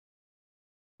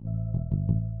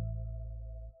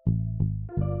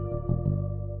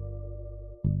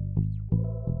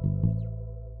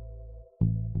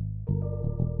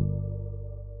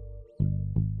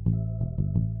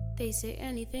They say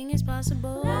anything is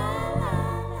possible.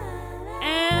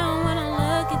 And when I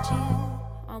look at you,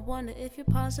 I wonder if you're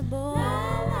possible.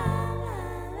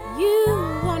 You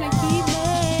wanna keep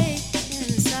me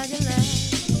inside your love.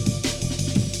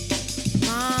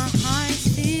 My heart's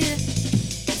fear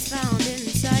is found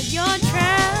inside your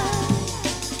trap.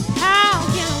 How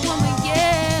can a woman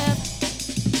give?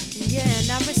 Yeah,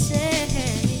 never say.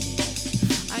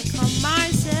 I cut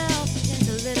myself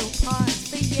into little parts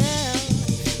for you.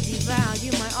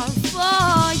 Devalue my all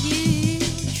for you.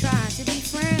 Try to be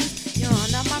friends, you're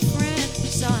not my friend.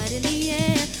 Saw it in the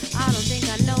end. I don't think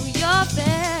I know your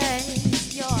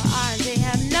face. Your eyes, they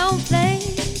have no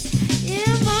place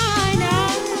in mine.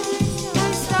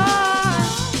 My stars,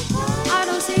 I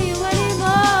don't see you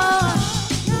anymore.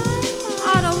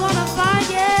 I don't wanna fight,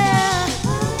 yeah.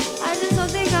 I just don't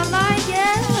think I like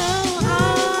it.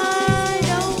 I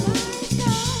don't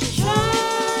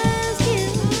trust you.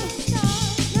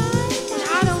 And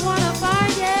I don't wanna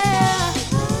fight, yeah.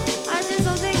 I just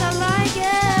don't think I like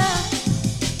it.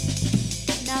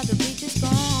 Now the beach is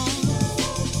gone.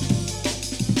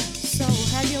 So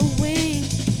have your wing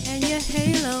and your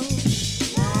halo.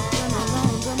 You're no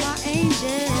longer my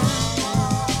angel.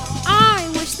 I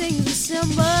wish things were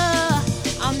simple.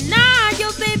 I'm not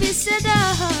your babysitter.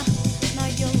 Now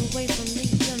you're away from me.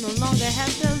 You no longer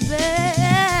have to beg.